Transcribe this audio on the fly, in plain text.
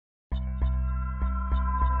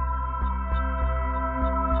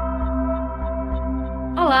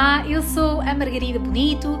Olá, eu sou a Margarida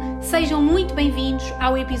Bonito, sejam muito bem-vindos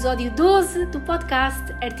ao episódio 12 do podcast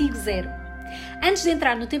Artigo Zero. Antes de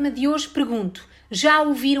entrar no tema de hoje, pergunto, já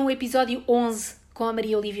ouviram o episódio 11 com a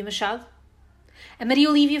Maria Olívia Machado? A Maria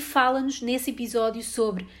Olívia fala-nos nesse episódio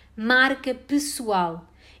sobre marca pessoal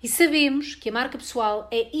e sabemos que a marca pessoal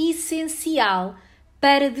é essencial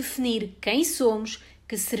para definir quem somos,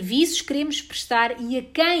 que serviços queremos prestar e a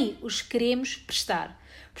quem os queremos prestar.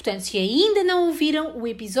 Portanto, se ainda não ouviram o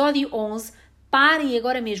episódio 11, parem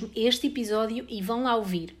agora mesmo este episódio e vão lá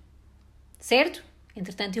ouvir. Certo?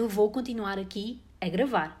 Entretanto, eu vou continuar aqui a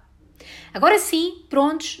gravar. Agora sim,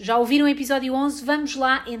 prontos, já ouviram o episódio 11, vamos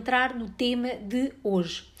lá entrar no tema de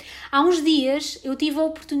hoje. Há uns dias eu tive a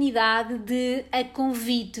oportunidade de, a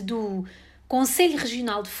convite do Conselho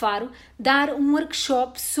Regional de Faro, dar um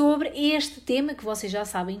workshop sobre este tema, que vocês já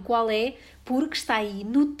sabem qual é, porque está aí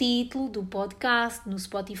no título do podcast, no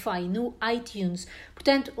Spotify, no iTunes.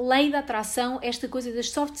 Portanto, lei da atração, esta coisa das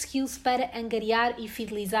soft skills para angariar e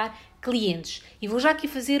fidelizar clientes. E vou já aqui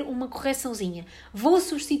fazer uma correçãozinha. Vou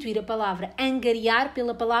substituir a palavra angariar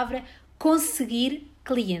pela palavra conseguir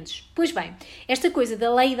clientes. Pois bem, esta coisa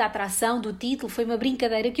da lei da atração, do título, foi uma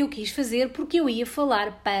brincadeira que eu quis fazer porque eu ia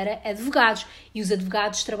falar para advogados e os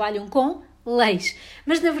advogados trabalham com leis.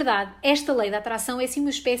 Mas, na verdade, esta lei da atração é assim uma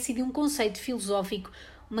espécie de um conceito filosófico,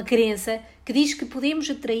 uma crença que diz que podemos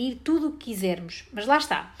atrair tudo o que quisermos. Mas lá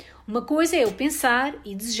está. Uma coisa é eu pensar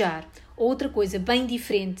e desejar. Outra coisa bem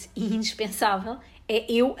diferente e indispensável é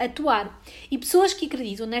eu atuar. E pessoas que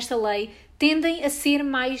acreditam nesta lei tendem a ser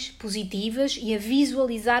mais positivas e a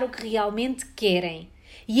visualizar o que realmente querem.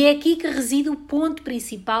 E é aqui que reside o ponto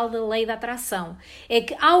principal da lei da atração. É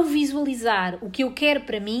que ao visualizar o que eu quero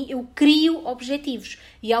para mim, eu crio objetivos.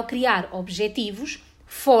 E ao criar objetivos,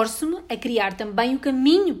 forço-me a criar também o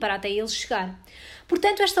caminho para até eles chegar.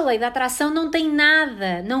 Portanto, esta lei da atração não tem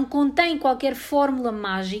nada, não contém qualquer fórmula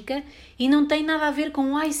mágica e não tem nada a ver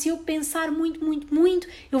com se eu pensar muito,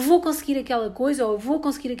 eu vou conseguir aquela coisa ou eu vou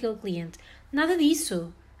conseguir aquele cliente. Nada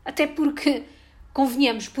disso. Até porque,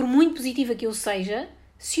 convenhamos, por muito positiva que eu seja,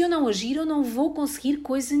 se eu não agir, eu não vou conseguir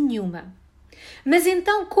coisa nenhuma. Mas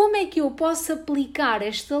então, como é que eu posso aplicar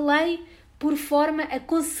esta lei por forma a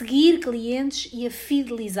conseguir clientes e a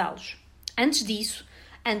fidelizá-los? Antes disso,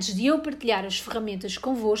 antes de eu partilhar as ferramentas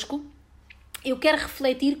convosco, eu quero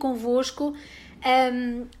refletir convosco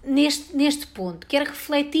neste ponto. Quero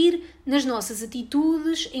refletir nas nossas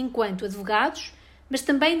atitudes enquanto advogados, mas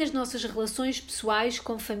também nas nossas relações pessoais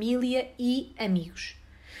com família e amigos.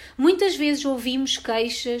 Muitas vezes ouvimos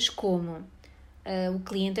queixas como o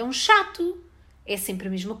cliente é um chato, é sempre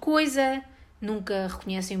a mesma coisa, nunca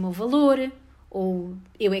reconhecem o meu valor, ou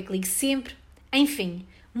eu é que ligo sempre. Enfim,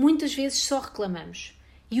 muitas vezes só reclamamos.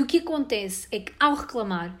 E o que acontece é que ao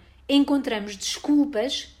reclamar encontramos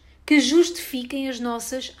desculpas que justifiquem as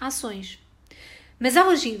nossas ações. Mas ao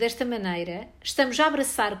agir desta maneira, estamos a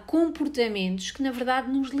abraçar comportamentos que na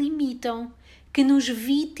verdade nos limitam, que nos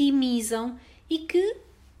vitimizam e que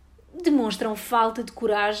demonstram falta de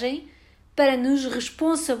coragem para nos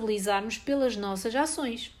responsabilizarmos pelas nossas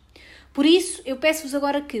ações. Por isso, eu peço-vos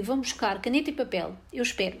agora que vão buscar caneta e papel. Eu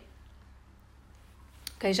espero.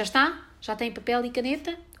 Ok, já está? Já tem papel e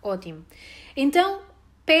caneta? Ótimo. Então,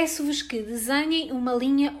 peço-vos que desenhem uma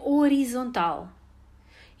linha horizontal.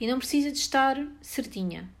 E não precisa de estar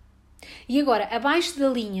certinha. E agora, abaixo da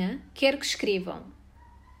linha, quero que escrevam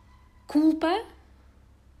culpa,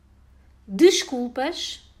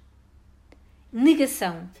 desculpas,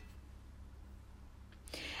 negação.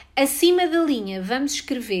 Acima da linha vamos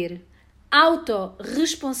escrever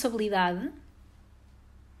autorresponsabilidade,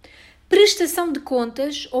 prestação de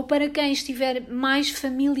contas, ou para quem estiver mais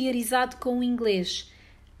familiarizado com o inglês,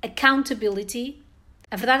 accountability.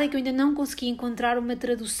 A verdade é que eu ainda não consegui encontrar uma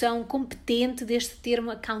tradução competente deste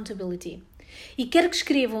termo accountability. E quero que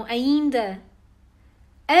escrevam ainda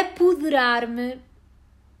apoderar-me.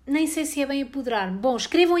 Nem sei se é bem apoderar-me. Bom,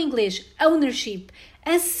 escrevam em inglês ownership.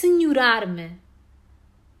 Assenhorar-me.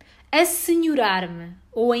 Assenhorar-me.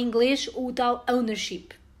 Ou em inglês o tal ownership.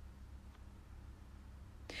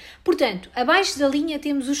 Portanto, abaixo da linha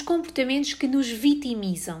temos os comportamentos que nos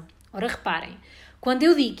vitimizam. Ora, reparem. Quando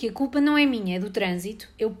eu digo que a culpa não é minha, é do trânsito,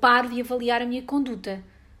 eu paro de avaliar a minha conduta.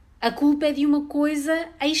 A culpa é de uma coisa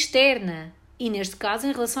externa. E neste caso,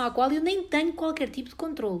 em relação à qual eu nem tenho qualquer tipo de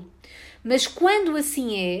controle. Mas quando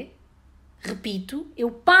assim é, repito,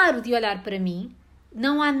 eu paro de olhar para mim,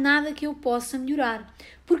 não há nada que eu possa melhorar.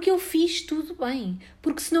 Porque eu fiz tudo bem.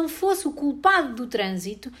 Porque se não fosse o culpado do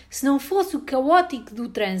trânsito, se não fosse o caótico do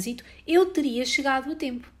trânsito, eu teria chegado a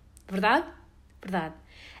tempo. Verdade? Verdade.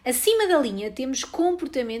 Acima da linha temos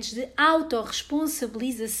comportamentos de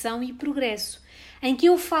autorresponsabilização e progresso, em que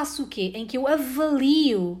eu faço o quê? Em que eu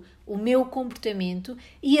avalio o meu comportamento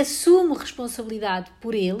e assumo responsabilidade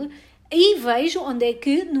por ele e vejo onde é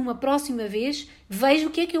que, numa próxima vez, vejo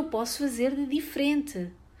o que é que eu posso fazer de diferente.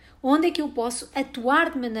 Onde é que eu posso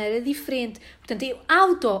atuar de maneira diferente. Portanto, eu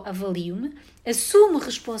autoavalio-me, assumo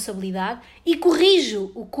responsabilidade e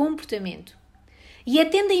corrijo o comportamento. E é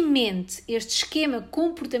tendo em mente este esquema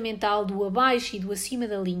comportamental do abaixo e do acima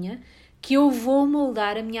da linha que eu vou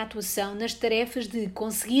moldar a minha atuação nas tarefas de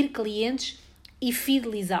conseguir clientes e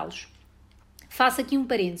fidelizá-los. Faço aqui um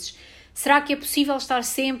parênteses. Será que é possível estar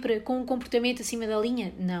sempre com um comportamento acima da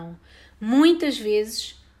linha? Não. Muitas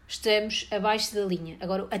vezes estamos abaixo da linha.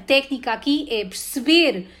 Agora, a técnica aqui é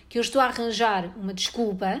perceber que eu estou a arranjar uma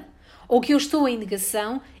desculpa ou que eu estou em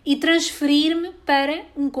negação e transferir-me para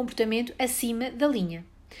um comportamento acima da linha.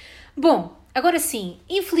 Bom, agora sim,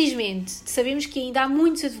 infelizmente, sabemos que ainda há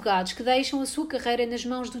muitos advogados que deixam a sua carreira nas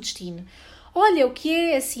mãos do destino. Olha o que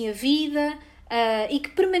é assim a vida e que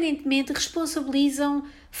permanentemente responsabilizam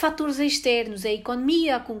fatores externos, a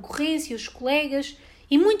economia, a concorrência, os colegas,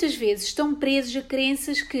 e muitas vezes estão presos a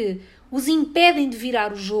crenças que os impedem de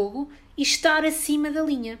virar o jogo e estar acima da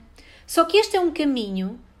linha. Só que este é um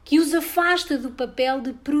caminho que os afasta do papel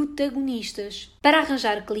de protagonistas. Para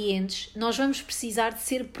arranjar clientes, nós vamos precisar de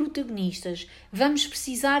ser protagonistas. Vamos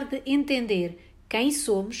precisar de entender quem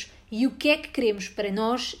somos e o que é que queremos para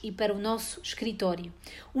nós e para o nosso escritório.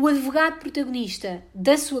 O advogado protagonista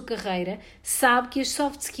da sua carreira sabe que as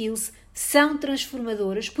soft skills são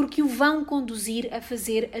transformadoras porque o vão conduzir a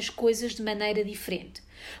fazer as coisas de maneira diferente.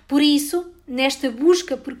 Por isso, nesta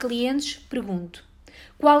busca por clientes, pergunto: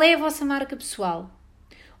 qual é a vossa marca pessoal?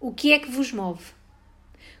 O que é que vos move?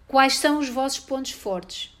 Quais são os vossos pontos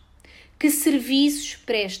fortes? Que serviços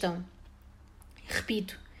prestam?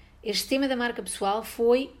 Repito, este tema da marca pessoal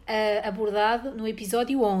foi abordado no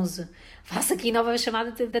episódio 11. Faço aqui nova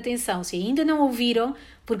chamada de atenção. Se ainda não ouviram,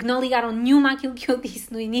 porque não ligaram nenhuma àquilo que eu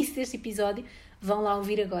disse no início deste episódio, vão lá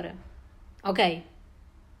ouvir agora. Ok?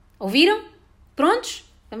 Ouviram? Prontos?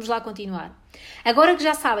 Vamos lá continuar. Agora que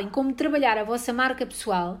já sabem como trabalhar a vossa marca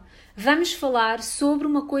pessoal, vamos falar sobre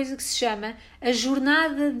uma coisa que se chama a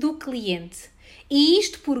jornada do cliente. E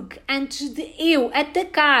isto porque antes de eu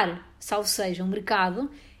atacar, salvo seja, um mercado,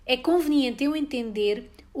 é conveniente eu entender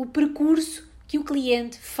o percurso que o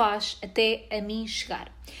cliente faz até a mim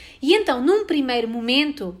chegar. E então, num primeiro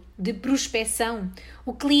momento de prospecção,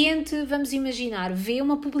 o cliente, vamos imaginar, vê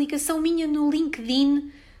uma publicação minha no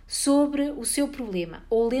LinkedIn sobre o seu problema,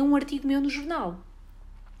 ou lê um artigo meu no jornal,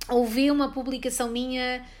 ou vê uma publicação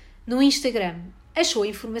minha no Instagram. Achou a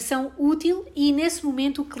informação útil e nesse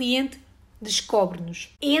momento o cliente descobre-nos,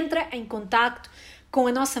 entra em contacto com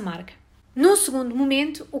a nossa marca. No segundo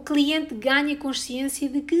momento, o cliente ganha consciência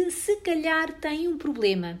de que se calhar tem um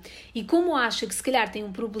problema e como acha que se calhar tem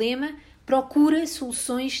um problema, procura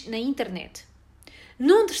soluções na internet.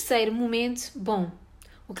 Num terceiro momento,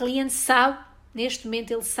 o cliente sabe, neste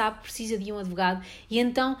momento ele sabe que precisa de um advogado e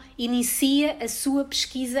então inicia a sua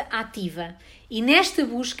pesquisa ativa. E nesta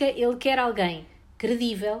busca ele quer alguém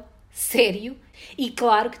credível, sério e,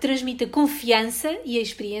 claro, que transmita confiança e a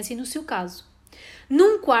experiência no seu caso.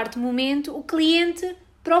 Num quarto momento, o cliente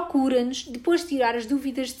procura-nos, depois de tirar as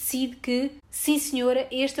dúvidas, decide que, sim senhora,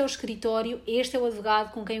 este é o escritório, este é o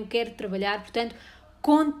advogado com quem eu quero trabalhar, portanto,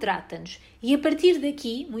 contrata-nos. E a partir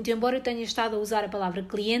daqui, muito embora eu tenha estado a usar a palavra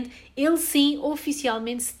cliente, ele sim,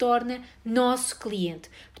 oficialmente se torna nosso cliente.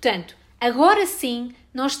 Portanto, agora sim,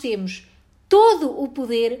 nós temos todo o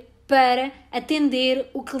poder para atender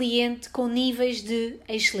o cliente com níveis de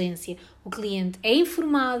excelência. O cliente é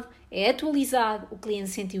informado, é atualizado, o cliente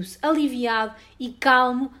sentiu-se aliviado e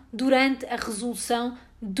calmo durante a resolução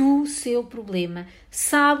do seu problema.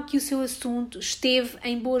 Sabe que o seu assunto esteve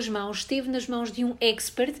em boas mãos, esteve nas mãos de um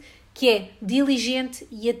expert que é diligente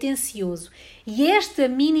e atencioso. E esta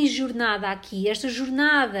mini jornada aqui, esta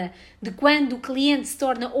jornada de quando o cliente se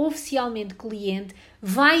torna oficialmente cliente,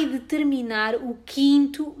 vai determinar o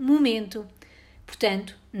quinto momento.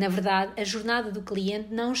 Portanto, na verdade, a jornada do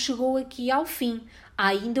cliente não chegou aqui ao fim. Há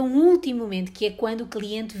ainda um último momento, que é quando o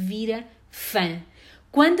cliente vira fã.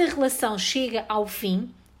 Quando a relação chega ao fim,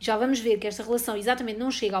 já vamos ver que esta relação exatamente não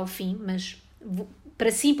chega ao fim, mas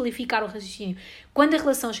para simplificar o raciocínio, quando a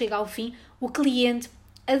relação chega ao fim, o cliente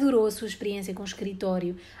adorou a sua experiência com o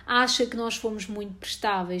escritório, acha que nós fomos muito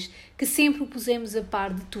prestáveis, que sempre o pusemos a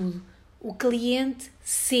par de tudo. O cliente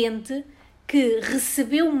sente que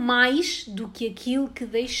recebeu mais do que aquilo que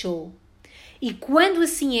deixou. E quando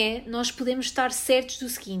assim é, nós podemos estar certos do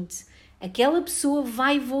seguinte: aquela pessoa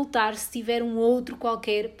vai voltar se tiver um outro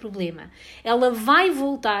qualquer problema. Ela vai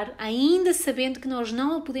voltar ainda sabendo que nós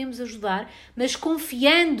não a podemos ajudar, mas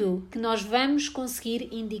confiando que nós vamos conseguir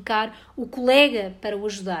indicar o colega para o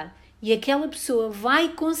ajudar. E aquela pessoa vai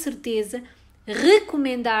com certeza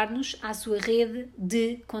recomendar-nos à sua rede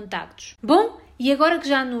de contactos. Bom, e agora que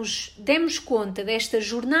já nos demos conta desta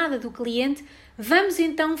jornada do cliente, vamos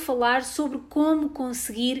então falar sobre como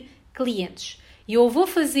conseguir clientes. E eu vou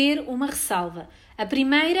fazer uma ressalva. A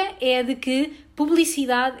primeira é a de que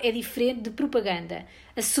publicidade é diferente de propaganda.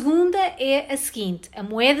 A segunda é a seguinte: a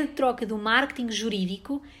moeda de troca do marketing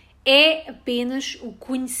jurídico é apenas o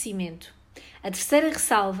conhecimento. A terceira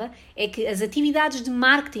ressalva é que as atividades de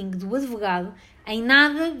marketing do advogado em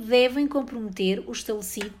nada devem comprometer o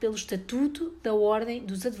estabelecido pelo Estatuto da Ordem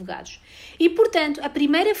dos Advogados. E, portanto, a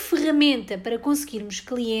primeira ferramenta para conseguirmos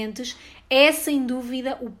clientes é, sem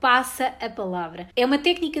dúvida, o passa a palavra. É uma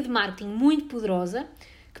técnica de marketing muito poderosa,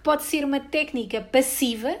 que pode ser uma técnica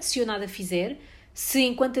passiva, se eu nada fizer. Se,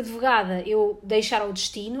 enquanto advogada, eu deixar ao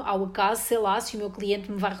destino, ao acaso, sei lá, se o meu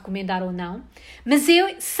cliente me vai recomendar ou não. Mas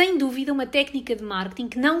é, sem dúvida, uma técnica de marketing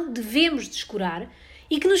que não devemos descurar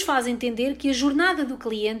e que nos faz entender que a jornada do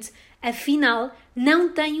cliente, afinal, não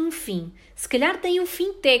tem um fim. Se calhar tem um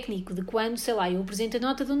fim técnico de quando, sei lá, eu apresento a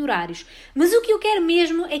nota de honorários. Mas o que eu quero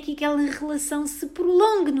mesmo é que aquela relação se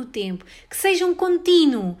prolongue no tempo, que seja um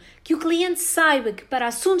contínuo, que o cliente saiba que para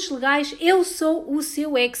assuntos legais eu sou o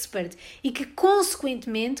seu expert e que,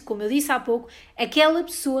 consequentemente, como eu disse há pouco, aquela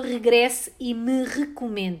pessoa regresse e me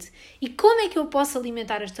recomende. E como é que eu posso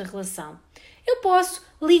alimentar esta relação? Eu posso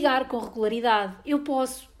ligar com regularidade, eu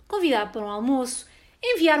posso convidar para um almoço,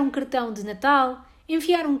 enviar um cartão de Natal,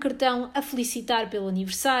 enviar um cartão a felicitar pelo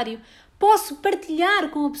aniversário, posso partilhar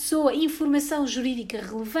com a pessoa informação jurídica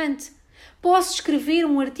relevante, posso escrever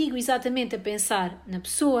um artigo exatamente a pensar na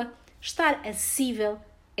pessoa, estar acessível,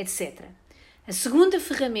 etc. A segunda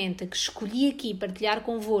ferramenta que escolhi aqui partilhar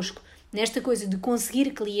convosco nesta coisa de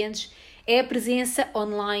conseguir clientes é a presença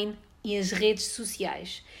online e as redes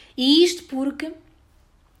sociais. E isto porque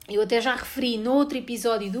eu até já referi no outro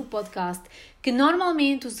episódio do podcast que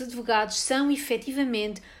normalmente os advogados são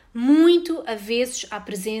efetivamente muito avessos à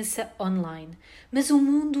presença online. Mas o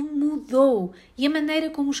mundo mudou e a maneira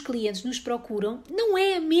como os clientes nos procuram não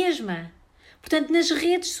é a mesma. Portanto, nas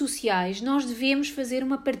redes sociais nós devemos fazer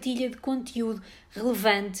uma partilha de conteúdo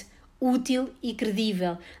relevante, útil e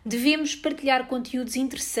credível. Devemos partilhar conteúdos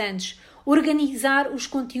interessantes, organizar os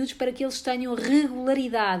conteúdos para que eles tenham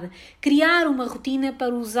regularidade, criar uma rotina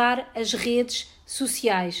para usar as redes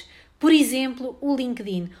sociais. Por exemplo, o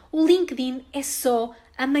LinkedIn. O LinkedIn é só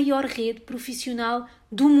a maior rede profissional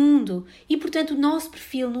do mundo e, portanto, o nosso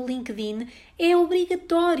perfil no LinkedIn é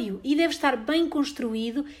obrigatório e deve estar bem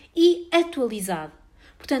construído e atualizado.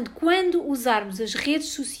 Portanto, quando usarmos as redes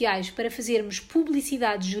sociais para fazermos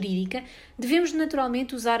publicidade jurídica, devemos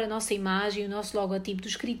naturalmente usar a nossa imagem, o nosso logotipo do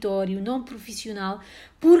escritório, o nome profissional,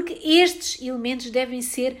 porque estes elementos devem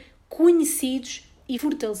ser conhecidos e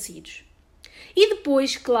fortalecidos. E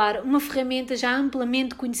depois, claro, uma ferramenta já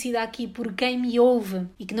amplamente conhecida aqui por quem me ouve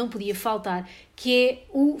e que não podia faltar, que é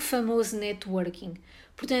o famoso networking.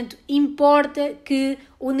 Portanto, importa que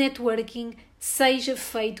o networking seja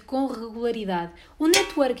feito com regularidade. O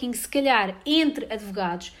networking, se calhar, entre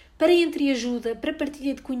advogados, para entreajuda, para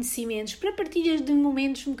partilha de conhecimentos, para partilha de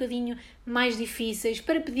momentos um bocadinho mais difíceis,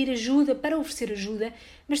 para pedir ajuda, para oferecer ajuda,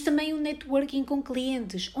 mas também o networking com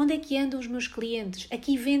clientes. Onde é que andam os meus clientes? A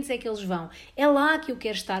que eventos é que eles vão? É lá que eu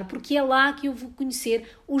quero estar, porque é lá que eu vou conhecer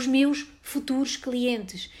os meus futuros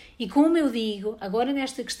clientes. E como eu digo, agora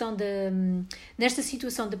nesta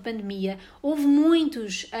situação da pandemia, houve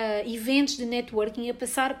muitos eventos de networking a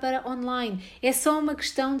passar para online. É só uma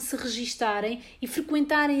questão de se registarem e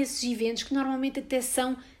frequentarem esses eventos que normalmente até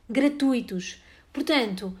são gratuitos.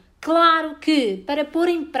 Portanto, claro que para pôr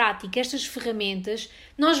em prática estas ferramentas,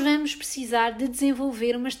 nós vamos precisar de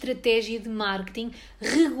desenvolver uma estratégia de marketing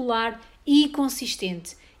regular e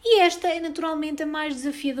consistente. E esta é naturalmente a mais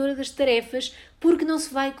desafiadora das tarefas, porque não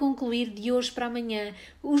se vai concluir de hoje para amanhã.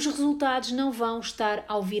 Os resultados não vão estar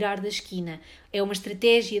ao virar da esquina. É uma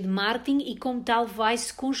estratégia de marketing e, como tal,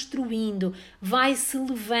 vai-se construindo, vai-se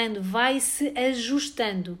levando, vai-se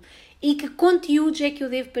ajustando. E que conteúdos é que eu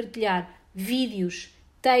devo partilhar? Vídeos,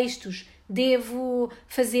 textos, devo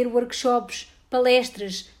fazer workshops,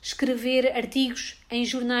 palestras, escrever artigos em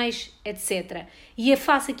jornais, etc. E eu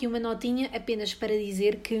faço aqui uma notinha apenas para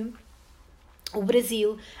dizer que o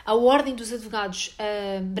Brasil, a Ordem dos Advogados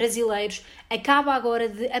brasileiros, acaba agora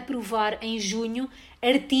de aprovar em junho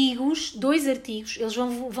dois artigos, eles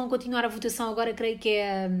vão continuar a votação agora, creio que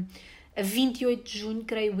é a 28 de junho,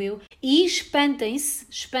 creio eu, e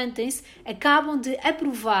espantem-se, acabam de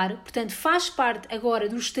aprovar, portanto faz parte agora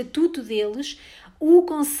do estatuto deles, o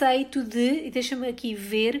conceito de, deixa-me aqui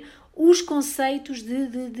ver, os conceitos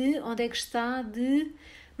de onde é que está, de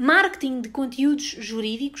marketing de conteúdos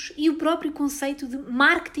jurídicos e o próprio conceito de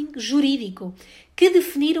marketing jurídico, que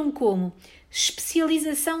definiram como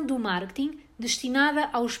especialização do marketing destinada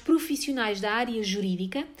aos profissionais da área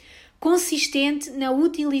jurídica, consistente na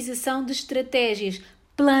utilização de estratégias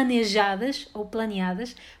planejadas ou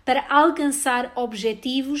planeadas para alcançar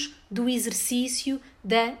objetivos do exercício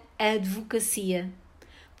da advocacia.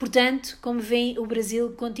 Portanto, como veem, o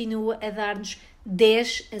Brasil continua a dar-nos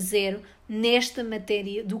 10-0 nesta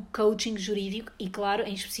matéria do coaching jurídico e, claro,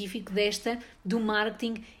 em específico desta do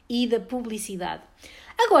marketing e da publicidade.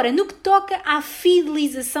 Agora, no que toca à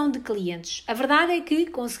fidelização de clientes, a verdade é que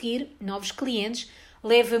conseguir novos clientes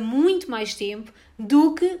leva muito mais tempo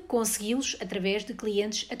do que consegui-los através de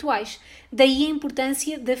clientes atuais. Daí a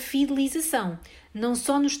importância da fidelização. Não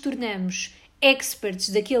só nos tornamos experts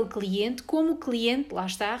daquele cliente, como o cliente, lá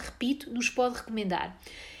está, repito, nos pode recomendar.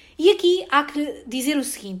 E aqui há que dizer o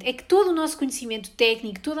seguinte, é que todo o nosso conhecimento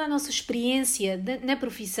técnico, toda a nossa experiência na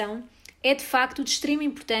profissão é de facto de extrema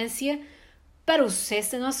importância para o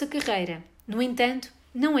sucesso da nossa carreira. No entanto,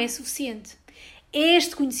 não é suficiente.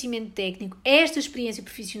 Este conhecimento técnico, esta experiência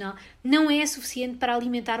profissional não é suficiente para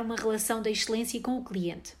alimentar uma relação de excelência com o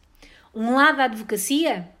cliente. Um lado da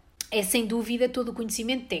advocacia é sem dúvida todo o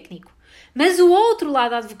conhecimento técnico. Mas o outro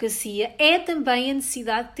lado da advocacia é também a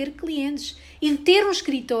necessidade de ter clientes e de ter um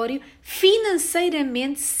escritório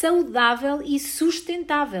financeiramente saudável e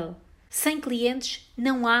sustentável. Sem clientes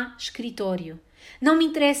não há escritório. Não me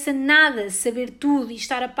interessa nada saber tudo e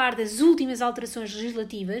estar a par das últimas alterações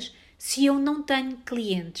legislativas se eu não tenho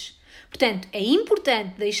clientes. Portanto, é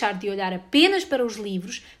importante deixar de olhar apenas para os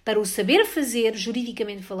livros, para o saber fazer,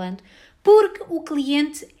 juridicamente falando, porque o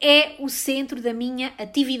cliente é o centro da minha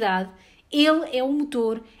atividade. Ele é o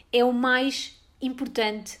motor, é o mais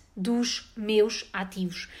importante dos meus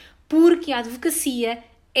ativos. Porque a advocacia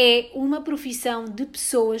é uma profissão de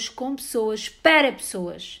pessoas com pessoas para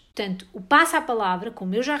pessoas. Portanto, o passo à palavra,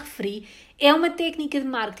 como eu já referi, é uma técnica de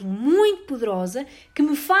marketing muito poderosa que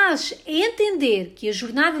me faz entender que a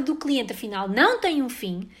jornada do cliente, afinal, não tem um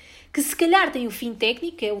fim, que se calhar tem o fim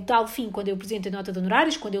técnico, que é o tal fim quando eu apresento a nota de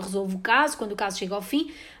honorários, quando eu resolvo o caso, quando o caso chega ao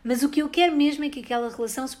fim, mas o que eu quero mesmo é que aquela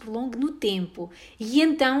relação se prolongue no tempo. E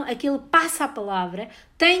então aquele passo à palavra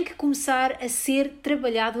tem que começar a ser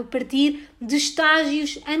trabalhado a partir de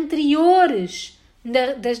estágios anteriores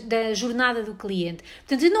da jornada do cliente.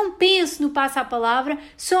 Portanto, eu não penso no passo à palavra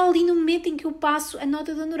só ali no momento em que eu passo a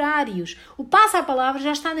nota de honorários. O passo à palavra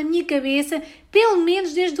já está na minha cabeça, pelo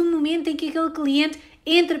menos desde o momento em que aquele cliente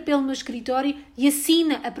entra pelo meu escritório e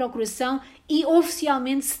assina a procuração e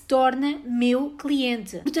oficialmente se torna meu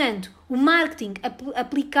cliente. Portanto, o marketing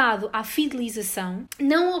aplicado à fidelização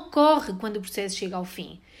não ocorre quando o processo chega ao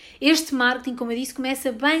fim. Este marketing, como eu disse,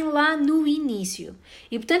 começa bem lá no início.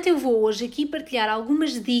 E, portanto, eu vou hoje aqui partilhar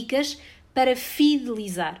algumas dicas para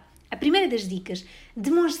fidelizar. A primeira das dicas,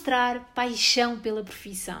 demonstrar paixão pela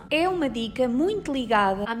profissão. É uma dica muito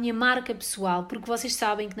ligada à minha marca pessoal, porque vocês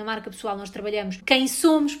sabem que na marca pessoal nós trabalhamos quem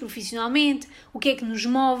somos profissionalmente, o que é que nos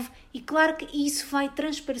move, e claro que isso vai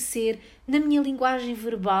transparecer na minha linguagem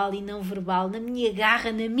verbal e não verbal, na minha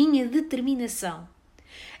garra, na minha determinação.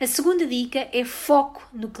 A segunda dica é foco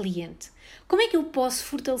no cliente. Como é que eu posso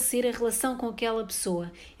fortalecer a relação com aquela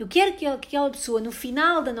pessoa? Eu quero que aquela pessoa, no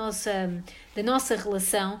final da nossa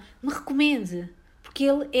relação, me recomende, porque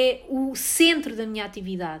ele é o centro da minha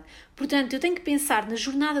atividade. Portanto, eu tenho que pensar na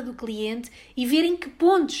jornada do cliente e ver em que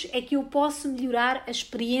pontos é que eu posso melhorar a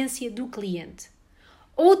experiência do cliente.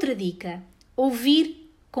 Outra dica,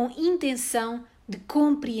 ouvir com intenção de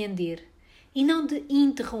compreender e não de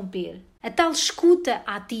interromper. A tal escuta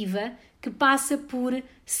ativa que passa por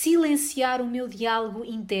silenciar o meu diálogo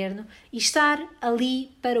interno e estar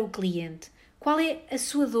ali para o cliente. Qual é a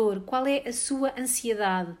sua dor? Qual é a sua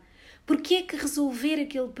ansiedade? Porque é que resolver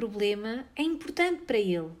aquele problema é importante para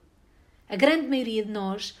ele? A grande maioria de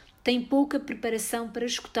nós tem pouca preparação para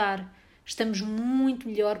escutar. Estamos muito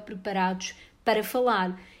melhor preparados para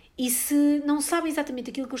falar. E se não sabem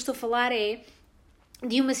exatamente aquilo que eu estou a falar é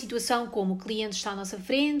de uma situação como o cliente está à nossa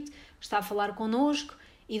frente, está a falar connosco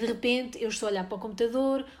e de repente eu estou a olhar para o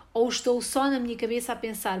computador ou estou só na minha cabeça a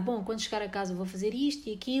pensar, bom, quando chegar a casa vou fazer isto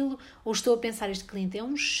e aquilo, ou estou a pensar, este cliente é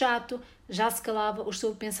um chato, já se calava, ou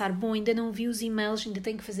estou a pensar, bom, ainda não vi os e-mails, ainda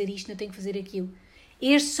tenho que fazer isto, ainda tenho que fazer aquilo.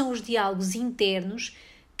 Estes são os diálogos internos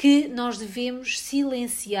que nós devemos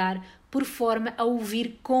silenciar por forma a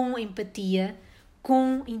ouvir com empatia,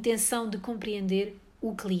 com intenção de compreender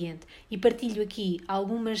o cliente. E partilho aqui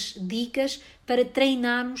algumas dicas para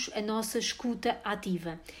treinarmos a nossa escuta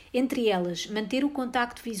ativa. Entre elas, manter o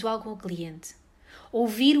contacto visual com o cliente.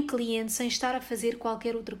 Ouvir o cliente sem estar a fazer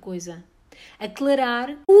qualquer outra coisa.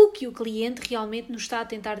 Aclarar o que o cliente realmente nos está a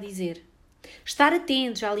tentar dizer. Estar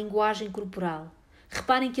atentos à linguagem corporal.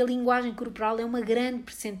 Reparem que a linguagem corporal é uma grande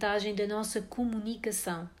percentagem da nossa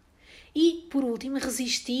comunicação. E, por último,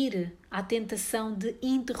 resistir à tentação de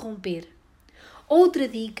interromper. Outra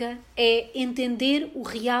dica é entender o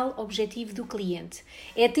real objetivo do cliente.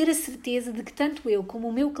 É ter a certeza de que tanto eu como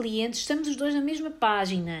o meu cliente estamos os dois na mesma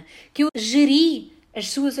página, que eu geri as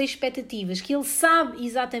suas expectativas, que ele sabe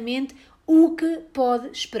exatamente o que pode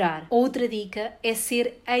esperar. Outra dica é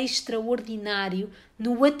ser extraordinário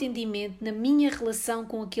no atendimento, na minha relação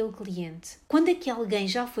com aquele cliente. Quando é que alguém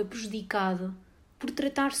já foi prejudicado por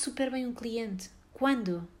tratar super bem um cliente?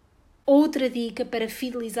 Quando? Outra dica para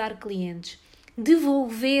fidelizar clientes: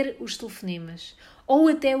 devolver os telefonemas ou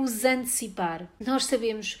até os antecipar. Nós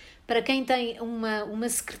sabemos, para quem tem uma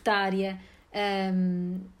secretária,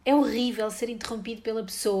 é horrível ser interrompido pela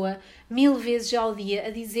pessoa 1000 vezes ao dia a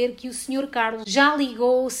dizer que o Sr. Carlos já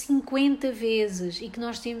ligou 50 vezes e que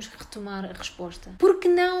nós temos que retomar a resposta. Por que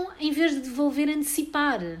não, em vez de devolver,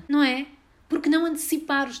 antecipar? Não é? Por que não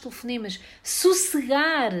antecipar os telefonemas?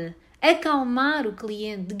 Sossegar, acalmar o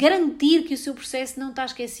cliente, garantir que o seu processo não está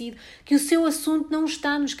esquecido, que o seu assunto não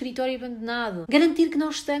está no escritório abandonado, garantir que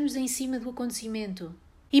nós estamos em cima do acontecimento.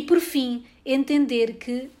 E por fim, entender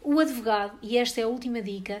que o advogado, e esta é a última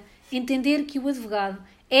dica, entender que o advogado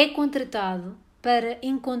é contratado para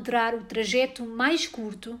encontrar o trajeto mais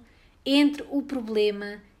curto entre o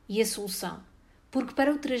problema e a solução. Porque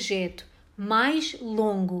para o trajeto mais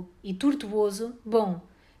longo e tortuoso,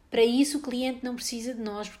 para isso o cliente não precisa de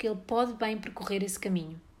nós, porque ele pode bem percorrer esse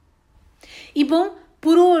caminho. E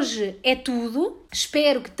por hoje é tudo.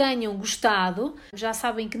 Espero que tenham gostado. Já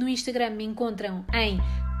sabem que no Instagram me encontram em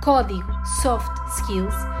Código Soft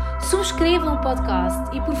Skills. Subscrevam o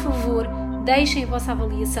podcast e, por favor, deixem a vossa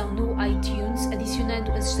avaliação no iTunes,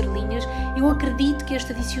 adicionando as estrelinhas. Eu acredito que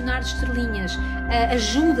este adicionar de estrelinhas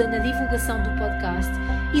ajuda na divulgação do podcast.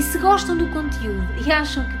 E se gostam do conteúdo e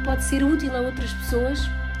acham que pode ser útil a outras pessoas,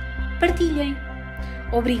 partilhem.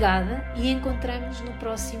 Obrigada e encontramos-nos no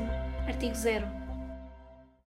próximo Artigo 0.